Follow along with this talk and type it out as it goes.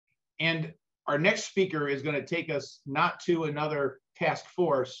And our next speaker is going to take us not to another task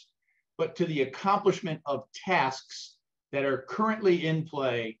force, but to the accomplishment of tasks that are currently in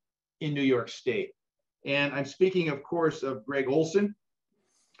play in New York State. And I'm speaking, of course, of Greg Olsen,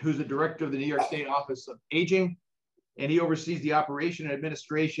 who's the director of the New York State Office of Aging, and he oversees the operation and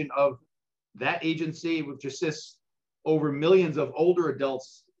administration of that agency, which assists over millions of older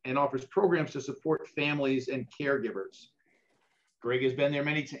adults and offers programs to support families and caregivers. Greg has been here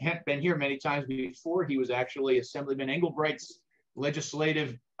many times before. He was actually Assemblyman Englebright's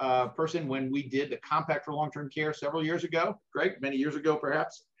legislative person when we did the Compact for Long-Term Care several years ago. Greg, many years ago,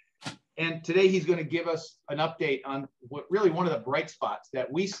 perhaps. And today he's going to give us an update on what really one of the bright spots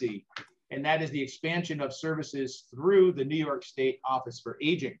that we see, and that is the expansion of services through the New York State Office for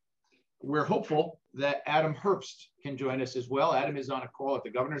Aging. We're hopeful that Adam Herbst can join us as well. Adam is on a call at the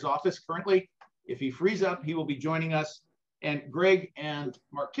governor's office currently. If he frees up, he will be joining us. And Greg and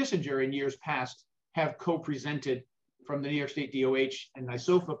Mark Kissinger in years past have co-presented from the New York State DOH and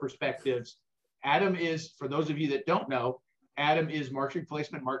NYSOFA perspectives. Adam is, for those of you that don't know, Adam is Mark's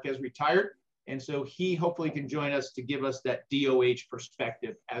replacement. Mark has retired. And so he hopefully can join us to give us that DOH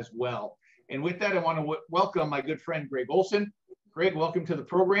perspective as well. And with that, I want to welcome my good friend, Greg Olsen. Greg, welcome to the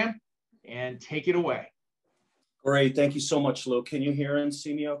program and take it away. Great. Thank you so much, Lou. Can you hear and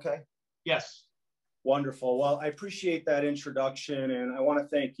see me okay? Yes. Wonderful. Well, I appreciate that introduction, and I want to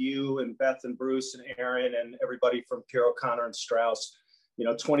thank you and Beth and Bruce and Aaron and everybody from Pierre O'Connor and Strauss.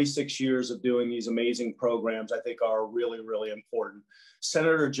 26 years of doing these amazing programs, I think are really, really important.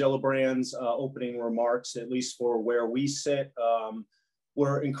 Senator Gillibrand's opening remarks, at least for where we sit,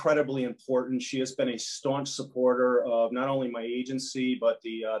 were incredibly important. She has been a staunch supporter of not only my agency, but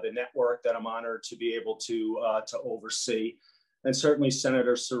the network that I'm honored to be able to oversee. And certainly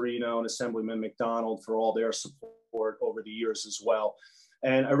Senator Serino and Assemblyman McDonald for all their support over the years as well.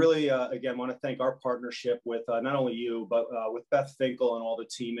 And I really, again, want to thank our partnership with not only you, but with Beth Finkel and all the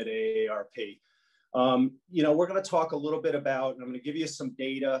team at AARP. We're going to talk a little bit about, and I'm going to give you some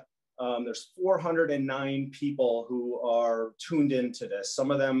data. There's 409 people who are tuned into this, some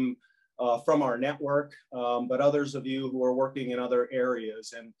of them from our network, but others of you who are working in other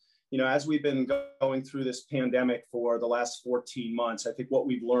areas. And as we've been going through this pandemic for the last 14 months, I think what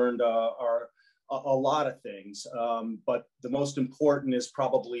we've learned are a lot of things. But the most important is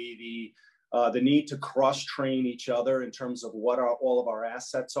probably the need to cross-train each other in terms of what all of our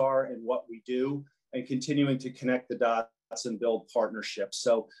assets are and what we do, and continuing to connect the dots and build partnerships.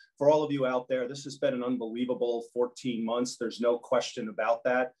 So for all of you out there, this has been an unbelievable 14 months. There's no question about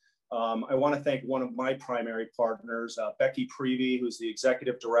that. I want to thank one of my primary partners, Becky Prevey, who's the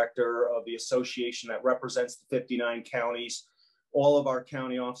executive director of the association that represents the 59 counties, all of our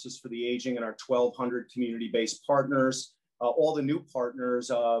county offices for the aging, and our 1,200 community-based partners, all the new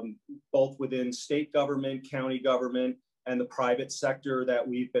partners, both within state government, county government, and the private sector that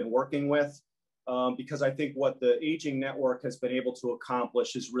we've been working with. Because I think what the Aging Network has been able to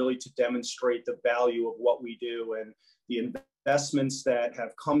accomplish is really to demonstrate the value of what we do and the investments that have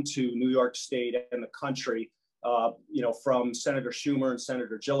come to New York State and the country, from Senator Schumer and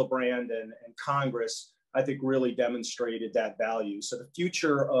Senator Gillibrand and Congress, I think really demonstrated that value. So the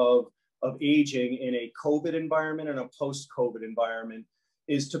future of aging in a COVID environment and a post-COVID environment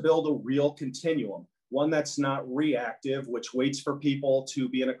is to build a real continuum, one that's not reactive, which waits for people to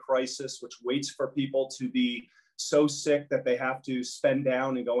be in a crisis, which waits for people to be so sick that they have to spend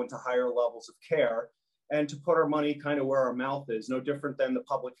down and go into higher levels of care, and to put our money kind of where our mouth is, no different than the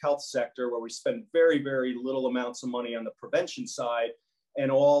public health sector, where we spend very, very little amounts of money on the prevention side and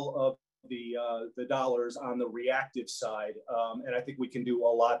all of the dollars on the reactive side. And I think we can do a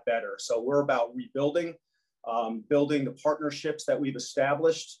lot better. So we're about rebuilding, building the partnerships that we've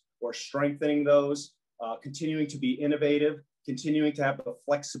established or strengthening those, continuing to be innovative, continuing to have the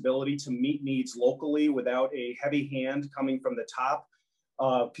flexibility to meet needs locally without a heavy hand coming from the top,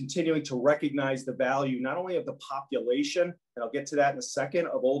 continuing to recognize the value not only of the population, and I'll get to that in a second,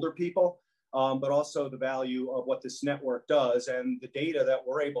 of older people, but also the value of what this network does and the data that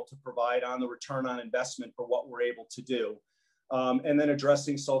we're able to provide on the return on investment for what we're able to do. And then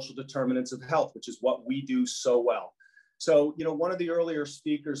addressing social determinants of health, which is what we do so well. So, one of the earlier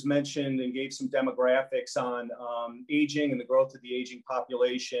speakers mentioned and gave some demographics on aging and the growth of the aging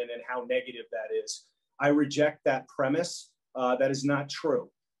population and how negative that is. I reject that premise. That is not true.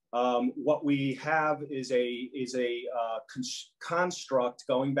 What we have is a construct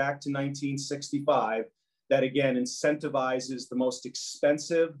going back to 1965 that, again, incentivizes the most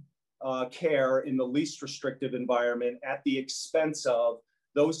expensive care in the least restrictive environment at the expense of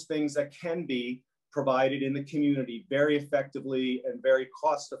those things that can be provided in the community very effectively and very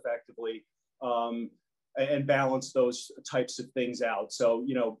cost effectively effectively and balance those types of things out. So,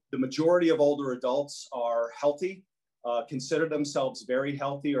 you know, the majority of older adults are healthy, consider themselves very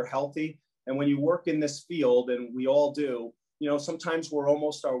healthy or healthy. And when you work in this field, and we all do, you know, sometimes we're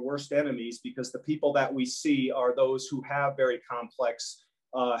almost our worst enemies, because the people that we see are those who have very complex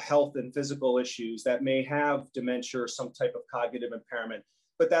health and physical issues that may have dementia or some type of cognitive impairment.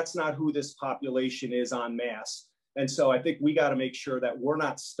 But that's not who this population is en masse. And so I think we got to make sure that we're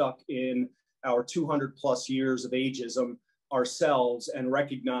not stuck in our 200 plus years of ageism ourselves, and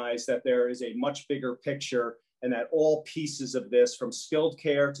recognize that there is a much bigger picture, and that all pieces of this, from skilled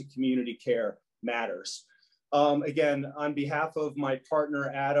care to community care, matters. Again, on behalf of my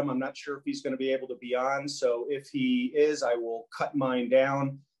partner, Adam, I'm not sure if he's going to be able to be on. So if he is, I will cut mine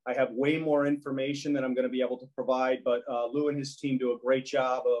down. I have way more information that I'm going to be able to provide, but Lou and his team do a great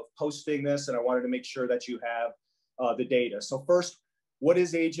job of posting this, and I wanted to make sure that you have the data. So first, what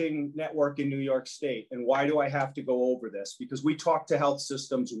is Aging Network in New York State, and why do I have to go over this? Because we talk to health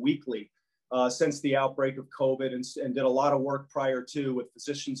systems weekly since the outbreak of COVID, and did a lot of work prior to with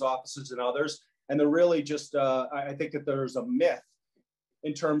physicians' offices and others. And they're really just, I think that there's a myth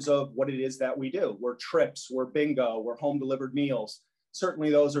in terms of what it is that we do. We're trips, we're bingo, we're home delivered meals.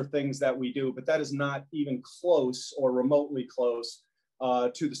 Certainly those are things that we do, but that is not even close or remotely close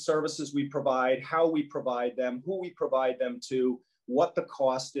to the services we provide, how we provide them, who we provide them to, what the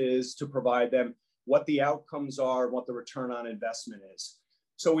cost is to provide them, what the outcomes are, and what the return on investment is.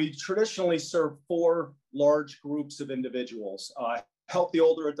 So we traditionally serve 4 large groups of individuals. Healthy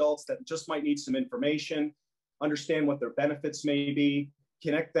older adults that just might need some information, understand what their benefits may be,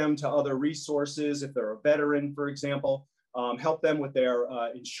 connect them to other resources if they're a veteran, for example, help them with their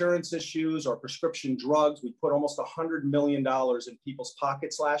insurance issues or prescription drugs. We put almost $100 million in people's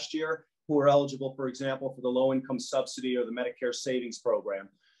pockets last year who are eligible, for example, for the low-income subsidy or the Medicare savings program.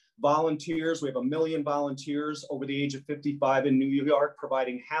 Volunteers, we have 1 million volunteers over the age of 55 in New York,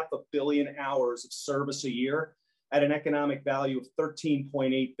 providing 500 million hours of service a year at an economic value of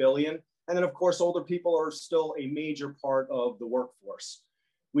 $13.8 billion. And then, of course, older people are still a major part of the workforce.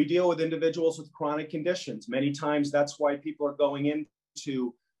 We deal with individuals with chronic conditions. Many times that's why people are going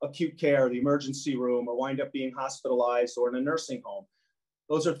into acute care, the emergency room, or wind up being hospitalized or in a nursing home.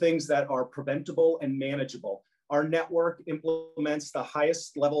 Those are things that are preventable and manageable. Our network implements the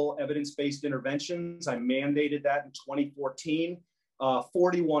highest level evidence-based interventions. I mandated that in 2014.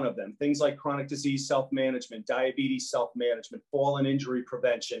 41 of them, things like chronic disease self-management, diabetes self-management, fall and injury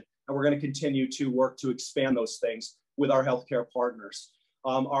prevention. And we're going to continue to work to expand those things with our healthcare partners.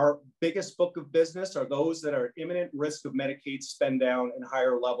 Our biggest book of business are those that are at imminent risk of Medicaid spend down and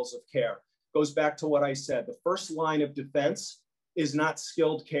higher levels of care. Goes back to what I said. The first line of defense is not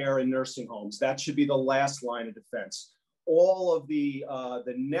skilled care in nursing homes. That should be the last line of defense. All of the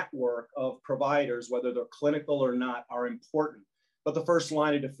network of providers, whether they're clinical or not, are important. But the first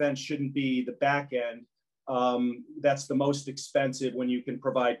line of defense shouldn't be the back end. That's the most expensive when you can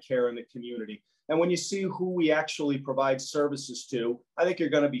provide care in the community. And when you see who we actually provide services to, I think you're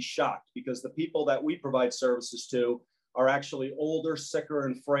going to be shocked, because the people that we provide services to are actually older, sicker,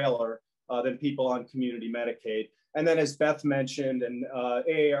 and frailer than people on community Medicaid. And then, as Beth mentioned, and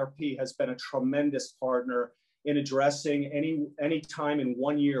AARP has been a tremendous partner in addressing any time in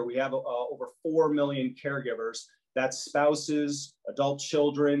 1 year. We have over 4 million caregivers. That's spouses, adult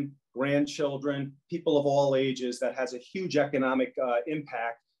children, grandchildren, people of all ages. That has a huge economic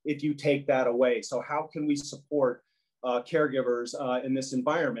impact if you take that away. So how can we support caregivers in this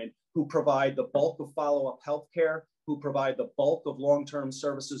environment who provide the bulk of follow-up healthcare, who provide the bulk of long-term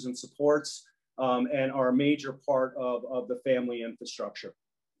services and supports, and are a major part of the family infrastructure?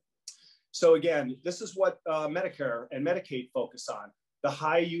 So again, this is what Medicare and Medicaid focus on. The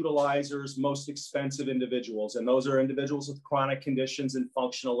high utilizers, most expensive individuals, and those are individuals with chronic conditions and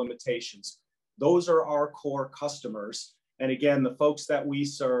functional limitations. Those are our core customers. And again, the folks that we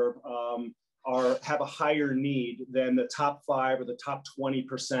serve have a higher need than the top 5 or the top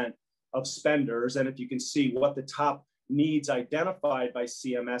 20% of spenders. And if you can see what the top needs identified by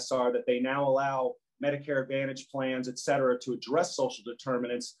CMS are, that they now allow Medicare Advantage plans, et cetera, to address social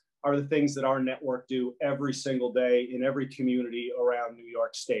determinants, are the things that our network do every single day in every community around New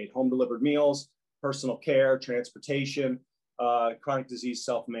York State. Home delivered meals, personal care, transportation, chronic disease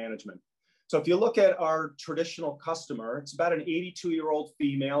self-management. So if you look at our traditional customer, it's about an 82-year-old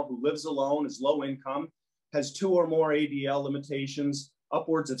female who lives alone, is low income, has 2 or more ADL limitations,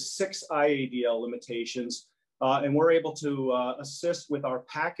 upwards of 6 IADL limitations, and we're able to assist with our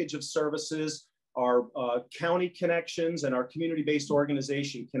package of services, our county connections, and our community-based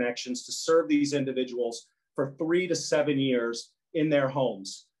organization connections to serve these individuals for 3 to 7 years in their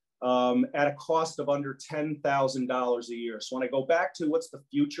homes. at a cost of under $10,000 a year. So when I go back to what's the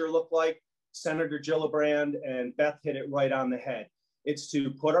future look like, Senator Gillibrand and Beth hit it right on the head. It's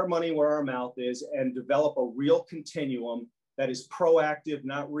to put our money where our mouth is and develop a real continuum that is proactive,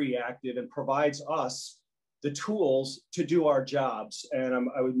 not reactive, and provides us the tools to do our jobs. And I'm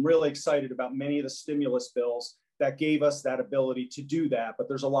really excited about many of the stimulus bills that gave us that ability to do that, but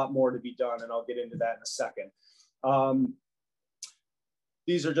there's a lot more to be done, and I'll get into that in a second.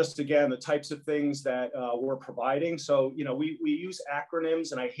 These are just, again, the types of things that we're providing. So, you know, we use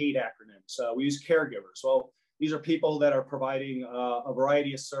acronyms, and I hate acronyms. We use caregivers. Well, these are people that are providing a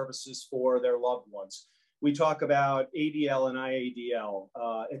variety of services for their loved ones. We talk about ADL and IADL,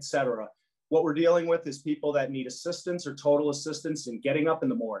 et cetera. What we're dealing with is people that need assistance or total assistance in getting up in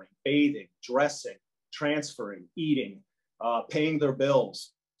the morning, bathing, dressing, transferring, eating, paying their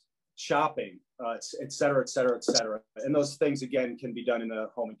bills, shopping, et cetera, et cetera, et cetera. And those things, again, can be done in the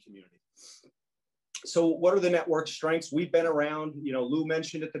home and community. So what are the network strengths? We've been around, you know, Lou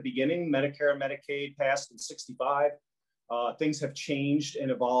mentioned at the beginning, Medicare and Medicaid passed in 65. Things have changed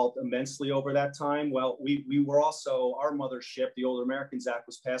and evolved immensely over that time. Well, we were also, our mothership, the Older Americans Act,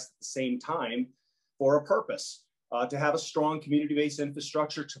 was passed at the same time for a purpose, to have a strong community-based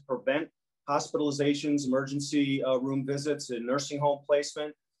infrastructure to prevent hospitalizations, emergency room visits, and nursing home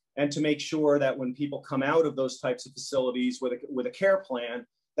placement, and to make sure that when people come out of those types of facilities with a care plan,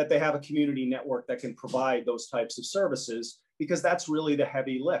 that they have a community network that can provide those types of services, because that's really the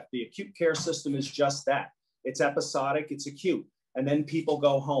heavy lift. The acute care system is just that. It's episodic, it's acute, and then people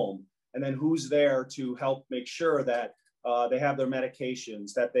go home. And then who's there to help make sure that they have their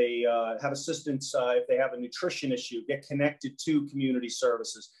medications, that they have assistance if they have a nutrition issue, get connected to community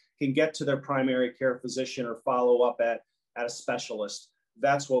services, can get to their primary care physician or follow up at a specialist.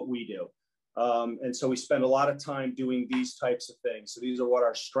 That's what we do. And so we spend a lot of time doing these types of things. So these are what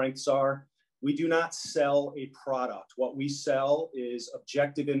our strengths are. We do not sell a product. What we sell is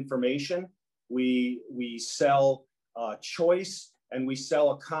objective information. We sell choice, and we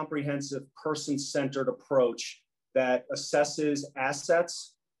sell a comprehensive person-centered approach that assesses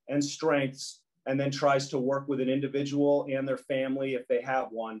assets and strengths, and then tries to work with an individual and their family, if they have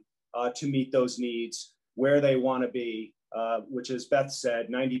one, to meet those needs where they want to be, which, as Beth said,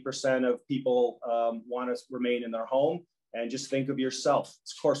 90% of people want to remain in their home. And just think of yourself.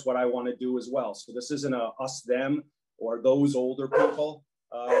 It's, of course, what I want to do as well. So this isn't a us, them, or those older people.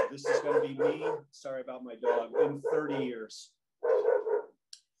 This is going to be me, sorry about my dog, in 30 years.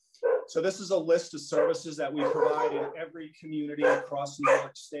 So this is a list of services that we provide in every community across New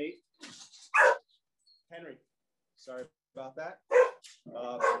York State. Henry, sorry about that.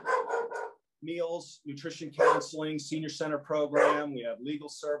 Meals, nutrition counseling, senior center program. We have legal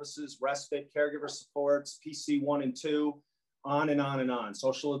services, respite, caregiver supports, PC 1 and 2, on and on and on.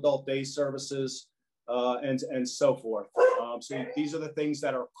 Social adult day services, and so forth. So these are the things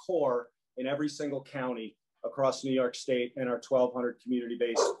that are core in every single county across New York State and our 1,200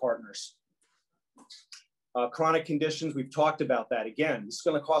 community-based partners. Chronic conditions, we've talked about that. Again, this is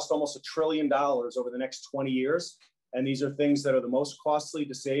going to cost almost $1 trillion over the next 20 years. And these are things that are the most costly,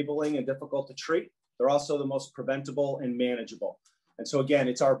 disabling, and difficult to treat. They're also the most preventable and manageable. And so again,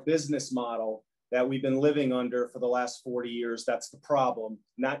 it's our business model that we've been living under for the last 40 years. That's the problem,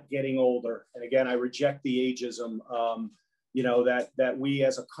 not getting older. And again, I reject the ageism, you know, that we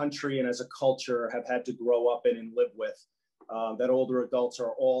as a country and as a culture have had to grow up in and live with. That older adults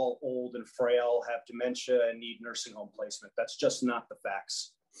are all old and frail, have dementia, and need nursing home placement. That's just not the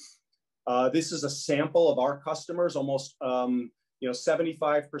facts. This is a sample of our customers. Almost,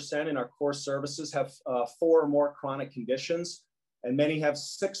 75% in our core services have 4 or more chronic conditions, and many have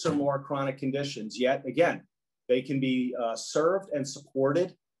 6 or more chronic conditions. Yet again, they can be served and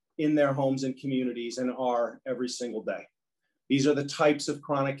supported in their homes and communities, and are every single day. These are the types of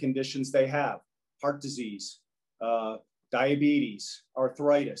chronic conditions they have: heart disease, diabetes,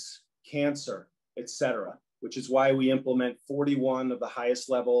 arthritis, cancer, etc., which is why we implement 41 of the highest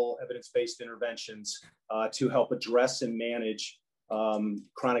level evidence-based interventions to help address and manage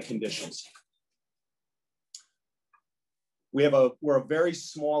chronic conditions. We're a very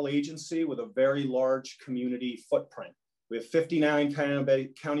small agency with a very large community footprint. We have 59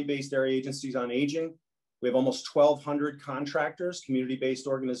 county-based area agencies on aging. We have almost 1,200 contractors, community-based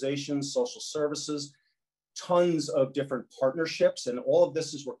organizations, social services, tons of different partnerships, and all of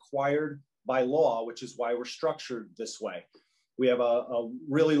this is required by law, which is why we're structured this way. We have a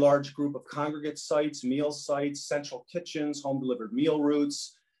really large group of congregate sites, meal sites, central kitchens, home delivered meal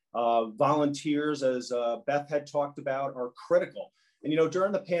routes. Volunteers, as Beth had talked about, are critical. And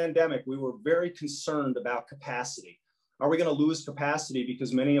during the pandemic, we were very concerned about capacity. Are we going to lose capacity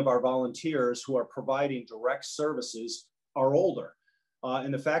because many of our volunteers who are providing direct services are older?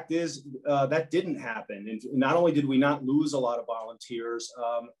 And the fact is that didn't happen. And not only did we not lose a lot of volunteers,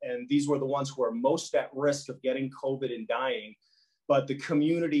 and these were the ones who are most at risk of getting COVID and dying, but the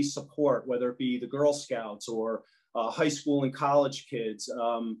community support, whether it be the Girl Scouts or high school and college kids,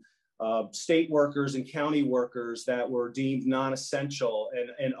 state workers and county workers that were deemed non-essential,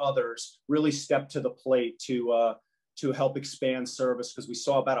 and others really stepped to the plate to help expand service, because we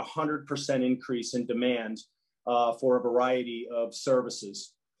saw about 100% increase in demand for a variety of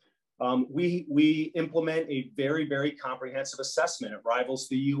services. We implement a very, very comprehensive assessment. It rivals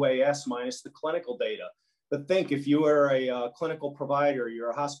the UAS minus the clinical data. But think, if you are a clinical provider,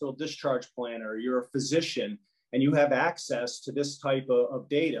 you're a hospital discharge planner, you're a physician, and you have access to this type of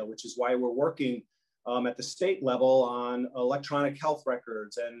data, which is why we're working at the state level on electronic health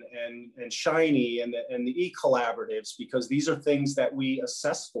records and Shiny and the e-collaboratives, because these are things that we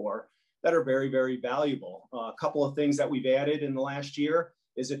assess for that are very, very valuable. A couple of things that we've added in the last year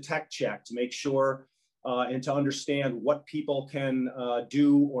is a tech check to make sure and to understand what people can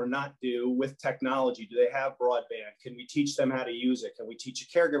do or not do with technology. Do they have broadband? Can we teach them how to use it? Can we teach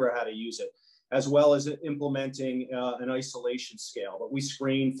a caregiver how to use it? As well as implementing an isolation scale. But we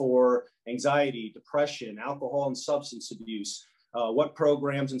screen for anxiety, depression, alcohol and substance abuse, what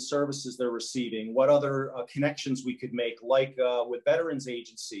programs and services they're receiving, what other connections we could make, like with veterans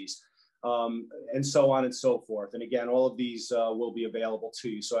agencies, and so on and so forth. And again, all of these will be available to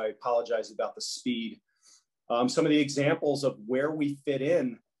you. So I apologize about the speed. Some of the examples of where we fit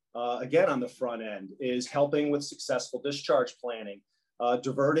in, again, on the front end, is helping with successful discharge planning,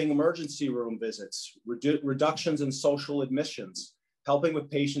 diverting emergency room visits, reductions in social admissions, helping with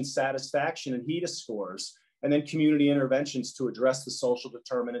patient satisfaction and HEDIS scores, and then community interventions to address the social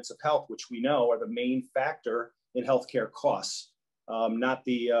determinants of health, which we know are the main factor in healthcare costs, not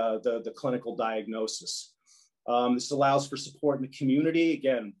the clinical diagnosis. This allows for support in the community.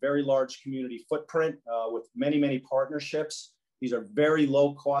 Again, very large community footprint with many, many partnerships. These are very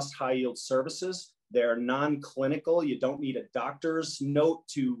low cost, high yield services. They're non-clinical. You don't need a doctor's note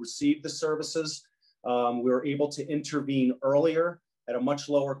to receive the services. We were able to intervene earlier at a much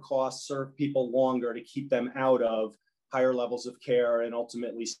lower cost, serve people longer to keep them out of higher levels of care and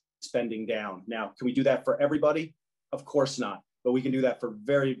ultimately spending down. Now, can we do that for everybody? Of course not, but we can do that for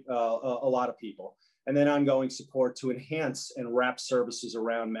a lot of people. And then ongoing support to enhance and wrap services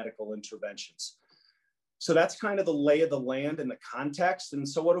around medical interventions. So that's kind of the lay of the land and the context. And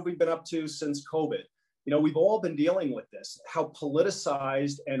so what have we been up to since COVID? You know, we've all been dealing with this, how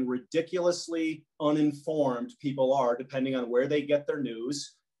politicized and ridiculously uninformed people are, depending on where they get their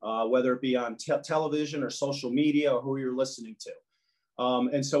news, whether it be on television or social media or who you're listening to.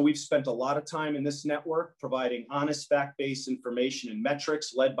 And so we've spent a lot of time in this network providing honest, fact-based information and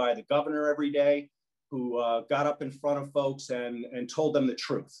metrics led by the governor every day, who got up in front of folks and told them the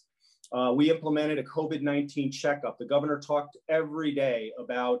truth. We implemented a COVID-19 checkup. The governor talked every day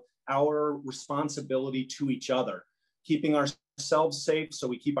about our responsibility to each other, keeping ourselves safe so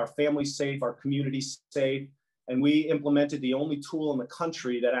we keep our families safe, our communities safe. And we implemented the only tool in the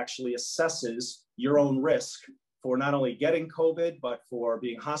country that actually assesses your own risk for not only getting COVID, but for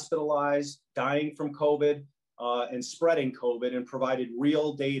being hospitalized, dying from COVID, and spreading COVID, and provided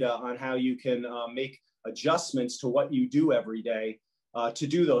real data on how you can make adjustments to what you do every day to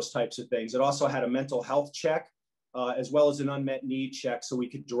do those types of things. It also had a mental health check, as well as an unmet need check, so we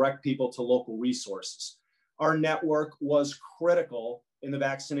could direct people to local resources. Our network was critical in the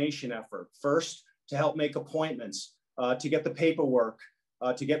vaccination effort. First, to help make appointments, to get the paperwork,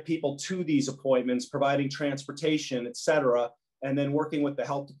 to get people to these appointments, providing transportation, et cetera, and then working with the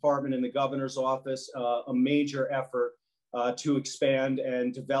health department and the governor's office, a major effort to expand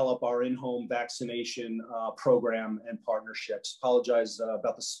and develop our in-home vaccination program and partnerships. Apologize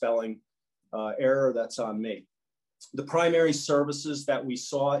about the spelling error, that's on me. The primary services that we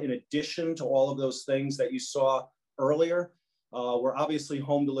saw, in addition to all of those things that you saw earlier, were obviously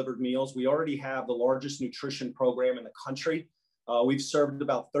home delivered meals. We already have the largest nutrition program in the country. We've served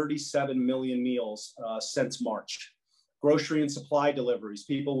about 37 million meals since March. Grocery and supply deliveries.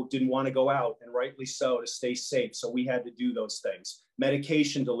 People didn't want to go out, and rightly so, to stay safe. So we had to do those things.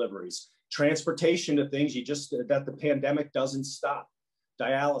 Medication deliveries, transportation to things that the pandemic doesn't stop.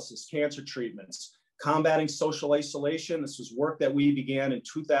 Dialysis, cancer treatments, combating social isolation. This was work that we began in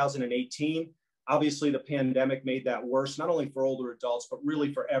 2018. Obviously, the pandemic made that worse, not only for older adults, but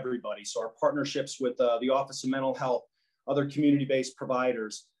really for everybody. So our partnerships with the Office of Mental Health, other community-based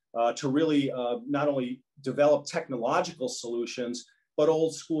providers, to really not only develop technological solutions, but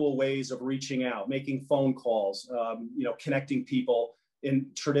old school ways of reaching out, making phone calls, connecting people in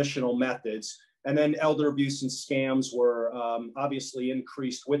traditional methods. And then elder abuse and scams were obviously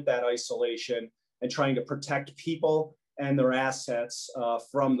increased with that isolation and trying to protect people and their assets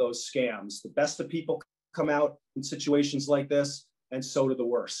from those scams. The best of people come out in situations like this, and so do the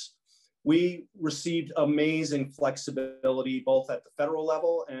worst. We received amazing flexibility both at the federal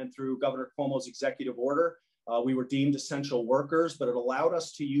level and through Governor Cuomo's executive order. We were deemed essential workers, but it allowed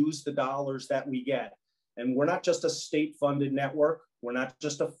us to use the dollars that we get. And we're not just a state-funded network. We're not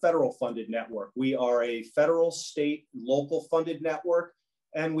just a federal-funded network. We are a federal, state, local-funded network,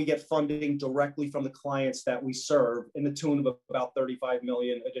 and we get funding directly from the clients that we serve in the tune of about $35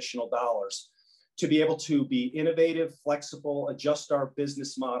 million additional dollars to be able to be innovative, flexible, adjust our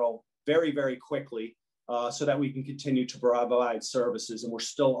business model very, very quickly so that we can continue to provide services. And we're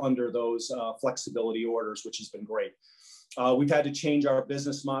still under those flexibility orders, which has been great. We've had to change our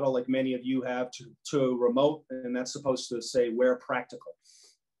business model, like many of you have, to remote, and that's supposed to say where practical.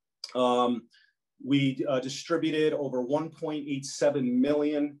 We distributed over 1.87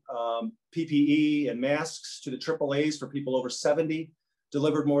 million PPE and masks to the AAAs for people over 70,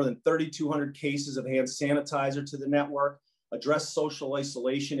 delivered more than 3,200 cases of hand sanitizer to the network, addressed social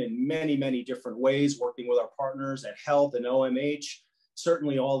isolation in many, many different ways, working with our partners at Health and OMH,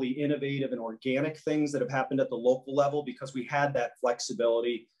 certainly all the innovative and organic things that have happened at the local level because we had that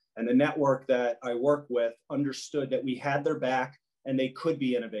flexibility, and the network that I work with understood that we had their back and they could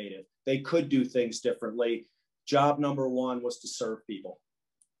be innovative. They could do things differently. Job number one was to serve people.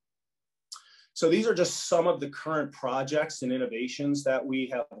 So these are just some of the current projects and innovations that we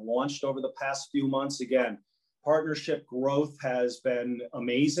have launched over the past few months. Again, partnership growth has been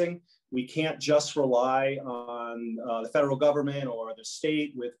amazing. We can't just rely on the federal government or the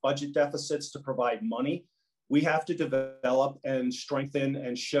state with budget deficits to provide money. We have to develop and strengthen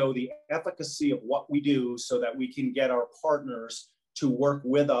and show the efficacy of what we do so that we can get our partners to work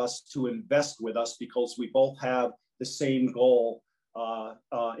with us, to invest with us, because we both have the same goal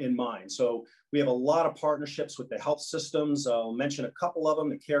in mind. So we have a lot of partnerships with the health systems. I'll mention a couple of them: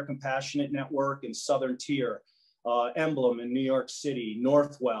 the Care Compassionate Network in Southern Tier, Emblem in New York City,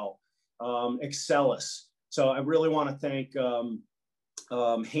 Northwell, Excelis. So I really want to thank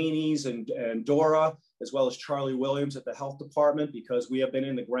Haney's and Dora, as well as Charlie Williams at the health department, because we have been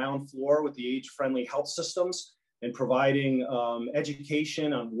in the ground floor with the age-friendly health systems and providing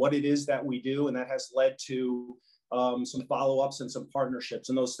education on what it is that we do. And that has led to some follow-ups and some partnerships.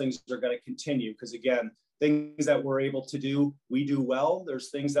 And those things are going to continue because, again, things that we're able to do, we do well. There's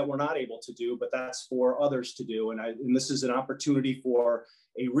things that we're not able to do, but that's for others to do. And this is an opportunity for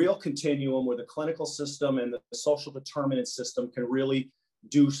a real continuum where the clinical system and the social determinant system can really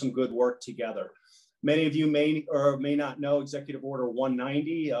do some good work together. Many of you may or may not know Executive Order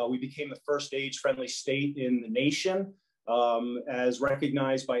 190. We became the first age-friendly state in the nation, as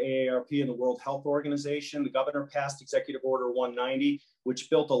recognized by AARP and the World Health Organization. The governor passed Executive Order 190,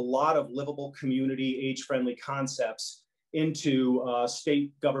 which built a lot of livable community age-friendly concepts into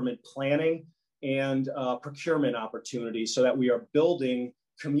state government planning and procurement opportunities so that we are building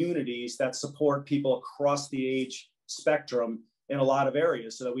communities that support people across the age spectrum in a lot of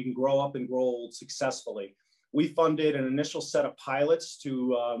areas so that we can grow up and grow old successfully. We funded an initial set of pilots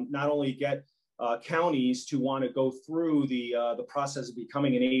to not only get counties to want to go through the process of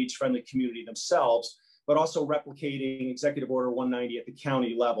becoming an age-friendly community themselves, but also replicating Executive Order 190 at the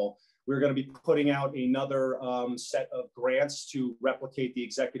county level. We're going to be putting out another set of grants to replicate the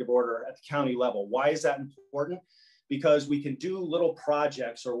executive order at the county level. Why is that important? Because we can do little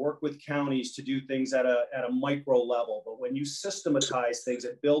projects or work with counties to do things at a micro level. But when you systematize things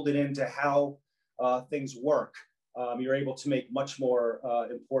and build it into how things work, you're able to make much more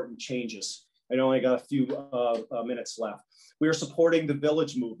important changes. I know I got a few minutes left. We are supporting the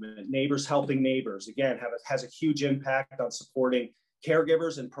village movement, Neighbors Helping Neighbors. Again, has a huge impact on supporting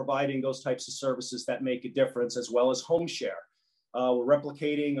caregivers and providing those types of services that make a difference, as well as home share. We're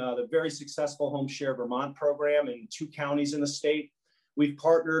replicating the very successful Home Share Vermont program in 2 counties in the state. We've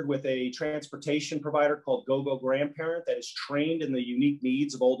partnered with a transportation provider called GoGo Grandparent that is trained in the unique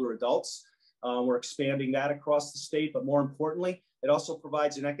needs of older adults. We're expanding that across the state, but more importantly, it also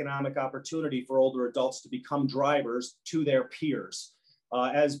provides an economic opportunity for older adults to become drivers to their peers.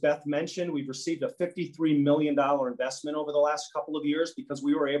 As Beth mentioned, we've received a $53 million investment over the last couple of years because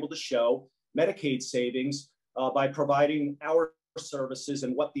we were able to show Medicaid savings by providing our services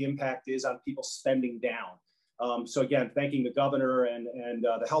and what the impact is on people spending down. So again, thanking the governor and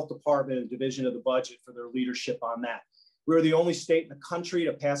the health department and division of the budget for their leadership on that. We're the only state in the country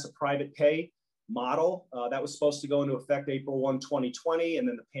to pass a private pay model. That was supposed to go into effect April 1, 2020, and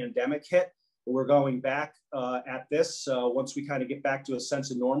then the pandemic hit. But we're going back at this once we kind of get back to a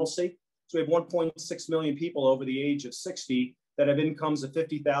sense of normalcy. So we have 1.6 million people over the age of 60 that have incomes of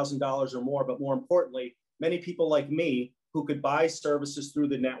 $50,000 or more, but more importantly, many people like me who could buy services through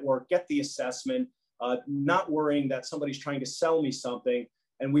the network, get the assessment, not worrying that somebody's trying to sell me something.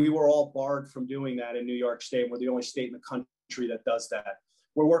 And we were all barred from doing that in New York State. We're the only state in the country that does that.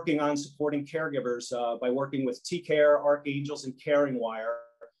 We're working on supporting caregivers by working with T-Care, Archangels, and Caring Wire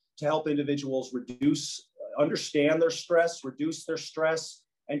to help individuals understand their stress, reduce their stress,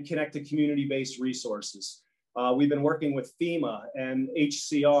 and connect to community-based resources. We've been working with FEMA and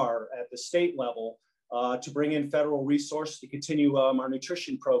HCR at the state level to bring in federal resources to continue our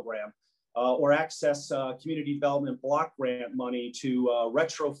nutrition program or access community development block grant money to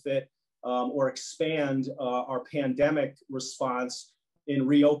retrofit or expand our pandemic response in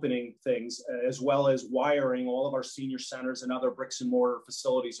reopening things, as well as wiring all of our senior centers and other bricks and mortar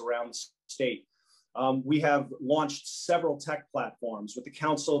facilities around the state. We have launched several tech platforms with the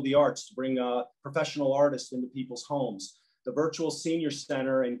Council of the Arts to bring professional artists into people's homes, the virtual senior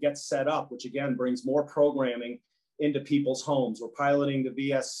center and Get Set Up, which again brings more programming into people's homes. We're piloting the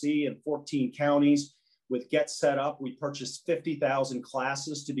VSC in 14 counties. With Get Set Up, we purchased 50,000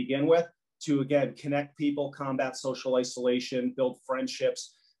 classes to begin with to, again, connect people, combat social isolation, build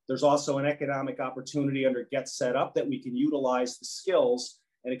friendships. There's also an economic opportunity under Get Set Up that we can utilize the skills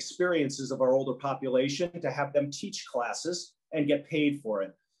and experiences of our older population to have them teach classes and get paid for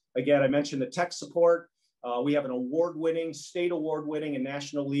it. Again, I mentioned the tech support. We have an state award-winning and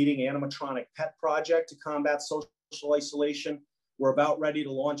national leading animatronic pet project to combat social isolation. We're about ready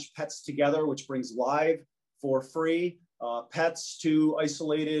to launch Pets Together, which brings live for free pets to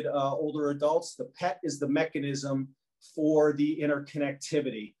isolated older adults. The pet is the mechanism for the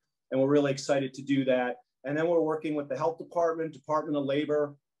interconnectivity, and we're really excited to do that. And then we're working with the Health Department, Department of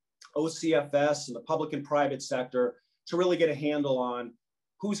Labor, OCFS, and the public and private sector to really get a handle on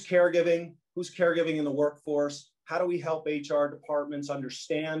who's caregiving in the workforce, how do we help HR departments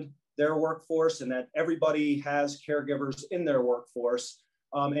understand their workforce and that everybody has caregivers in their workforce,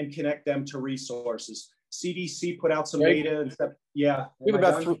 and connect them to resources. CDC put out some data and stuff. Yeah. We have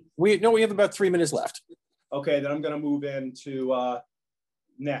about 3 minutes left. Okay, then I'm going to move into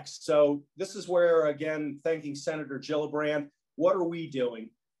next. So this is where, again, thanking Senator Gillibrand. What are we doing?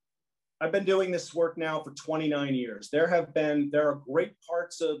 I've been doing this work now for 29 years. There are great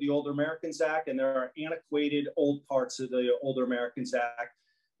parts of the Older Americans Act, and there are antiquated old parts of the Older Americans Act.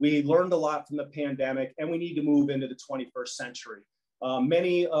 We learned a lot from the pandemic, and we need to move into the 21st century.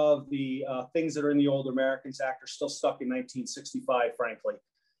 Many of the things that are in the Older Americans Act are still stuck in 1965, frankly.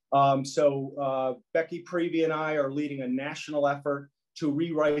 Becky Prevey and I are leading a national effort to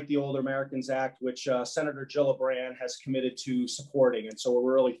rewrite the Older Americans Act, which Senator Gillibrand has committed to supporting. And so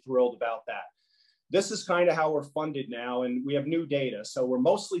we're really thrilled about that. This is kind of how we're funded now, and we have new data. So we're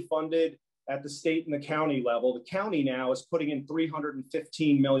mostly funded at the state and the county level. The county now is putting in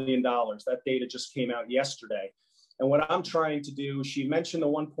 $315 million. That data just came out yesterday. And what I'm trying to do, she mentioned the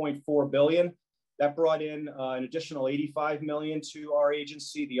 $1.4 billion. That brought in an additional $85 million to our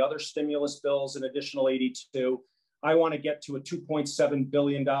agency. The other stimulus bills, an additional 82. I want to get to a $2.7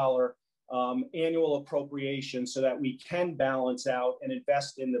 billion annual appropriation so that we can balance out and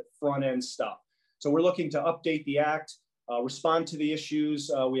invest in the front end stuff. So we're looking to update the act, respond to the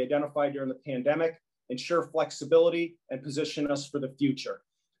issues we identified during the pandemic, ensure flexibility, and position us for the future.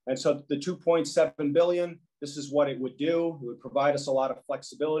 And so the $2.7 billion, this is what it would do. It would provide us a lot of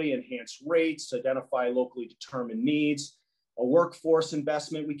flexibility, enhance rates, identify locally determined needs, a workforce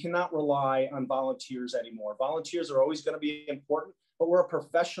investment. We cannot rely on volunteers anymore. Volunteers are always going to be important, but we're a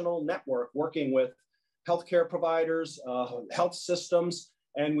professional network working with healthcare providers, health systems,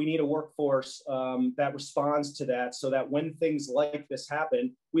 and we need a workforce that responds to that so that when things like this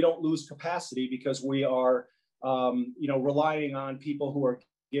happen, we don't lose capacity because we are relying on people who are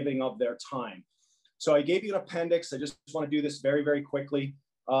giving of their time. So I gave you an appendix. I just want to do this very, very quickly.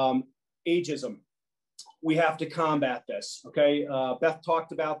 Ageism. We have to combat this, okay? Beth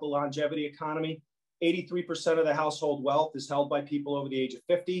talked about the longevity economy. 83% of the household wealth is held by people over the age of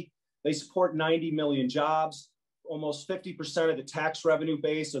 50. They support 90 million jobs. Almost 50% of the tax revenue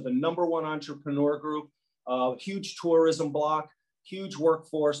base are the #1 entrepreneur group. Huge tourism block, huge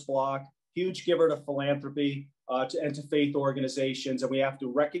workforce block, huge giver to philanthropy and to faith organizations. And we have to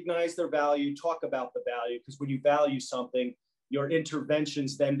recognize their value, talk about the value, because when you value something, your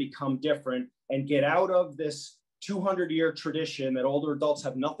interventions then become different and get out of this 200-year tradition that older adults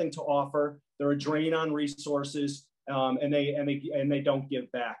have nothing to offer. They're a drain on resources, and they don't give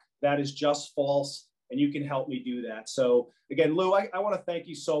back. that is just false, and you can help me do that. So again, Lou, I want to thank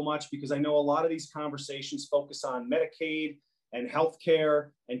you so much, because I know a lot of these conversations focus on Medicaid and healthcare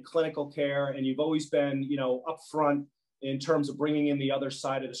and clinical care, and you've always been, you know, upfront in terms of bringing in the other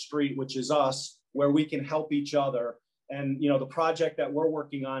side of the street, which is us, where we can help each other. And, you know, the project that we're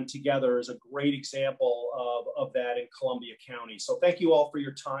working on together is a great example of that in Columbia County. So thank you all for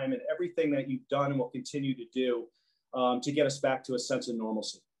your time and everything that you've done and will continue to do to get us back to a sense of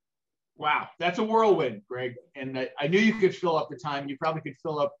normalcy. Wow, that's a whirlwind, Greg. And I knew you could fill up the time. You probably could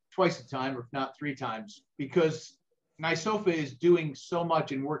fill up twice the time, if not 3 times, because NYSOFA is doing so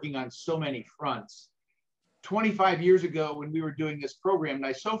much and working on so many fronts. 25 years ago, when we were doing this program,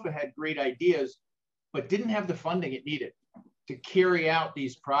 NYSOFA had great ideas, but didn't have the funding it needed to carry out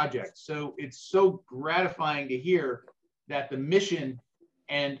these projects. So it's so gratifying to hear that the mission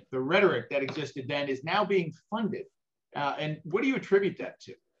and the rhetoric that existed then is now being funded. And what do you attribute that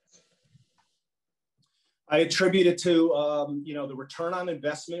to? I attribute it to, you know, the return on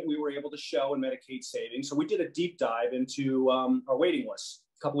investment we were able to show in Medicaid savings. So we did a deep dive into our waiting list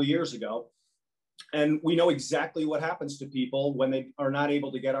a couple of years ago. And we know exactly what happens to people when they are not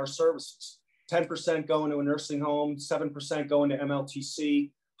able to get our services. 10% going to a nursing home, 7% going to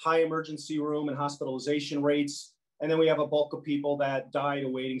MLTC, high emergency room and hospitalization rates. And then we have a bulk of people that died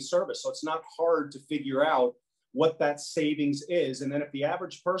awaiting service. So it's not hard to figure out what that savings is. And then if the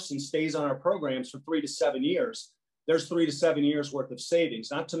average person stays on our programs for 3 to 7 years, there's 3 to 7 years worth of savings.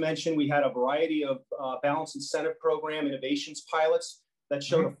 Not to mention, we had a variety of balanced incentive program innovations pilots that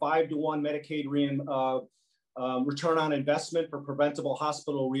showed a 5-to-1 Medicaid return on investment for preventable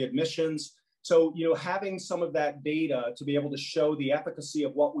hospital readmissions. So, you know, having some of that data to be able to show the efficacy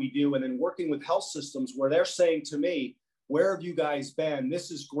of what we do, and then working with health systems where they're saying to me, where have you guys been?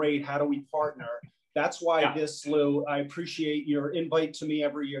 This is great. How do we partner? That's why this, Lou, I appreciate your invite to me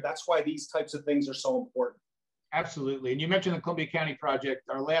every year. That's why these types of things are so important. Absolutely. And you mentioned the Columbia County project.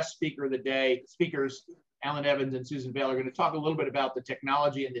 Our last speaker of the day, speakers, Alan Evans and Susan Vale, are going to talk a little bit about the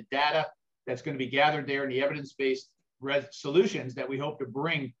technology and the data that's going to be gathered there and the evidence-based solutions that we hope to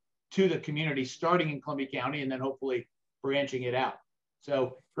bring to the community, starting in Columbia County and then hopefully branching it out.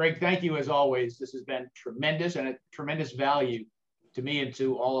 So, Greg, thank you as always. This has been tremendous and a tremendous value to me and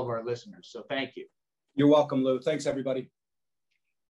to all of our listeners. So thank you. You're welcome, Lou. Thanks, everybody.